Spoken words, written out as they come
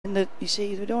that you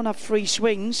see we don't have free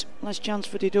swings, less chance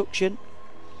for deduction.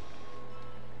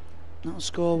 That'll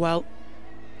score well.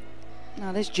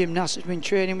 Now this gymnast has been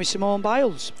training with Simone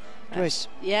Biles, Chris.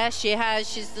 Yeah, she has.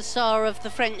 She's the star of the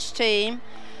French team,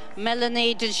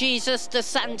 Melanie de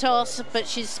Santos, but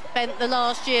she's spent the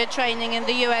last year training in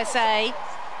the USA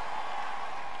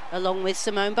along with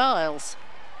Simone Biles.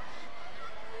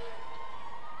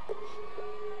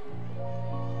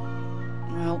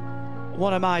 Well,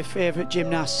 one of my favourite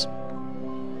gymnasts.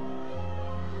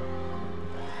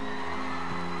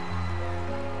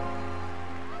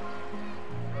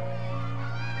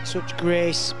 Such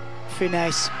grace,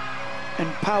 finesse and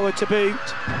power to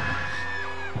boot.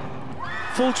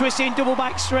 Full twisting, double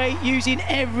back straight, using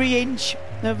every inch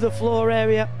of the floor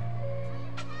area.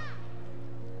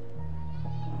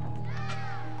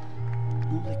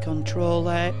 Lovely control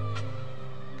there.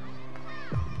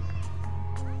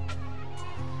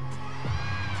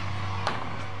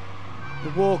 The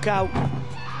walk out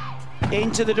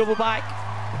into the double back.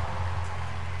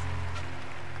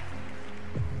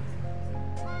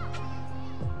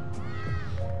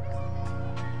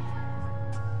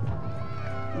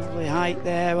 Lovely height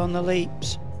there on the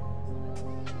leaps.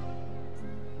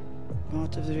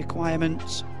 Part of the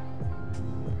requirements.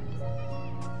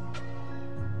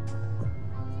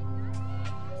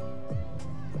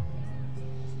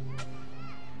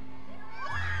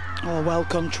 Oh, well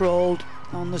controlled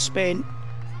on the spin.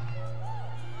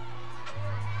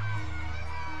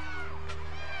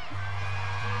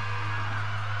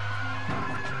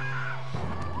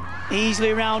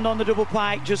 Easily round on the double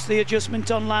pike, just the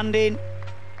adjustment on landing.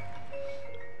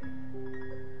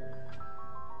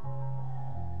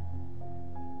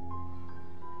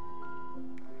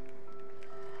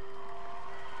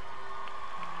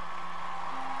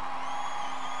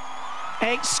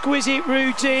 Exquisite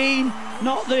routine,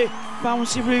 not the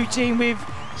bouncy routine we've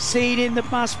seen in the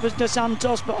past for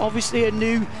Santos, but obviously a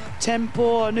new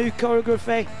tempo, a new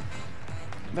choreography.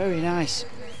 Very nice.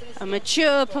 A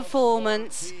mature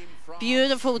performance,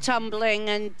 beautiful tumbling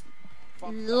and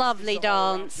lovely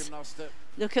dance.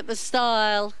 Look at the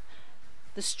style,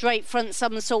 the straight front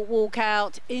somersault walk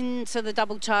out into the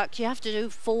double tuck. You have to do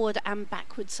forward and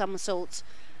backward somersaults.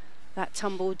 That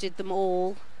tumble did them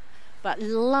all, but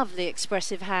lovely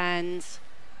expressive hands.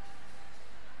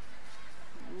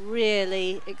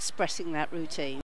 Really expressing that routine.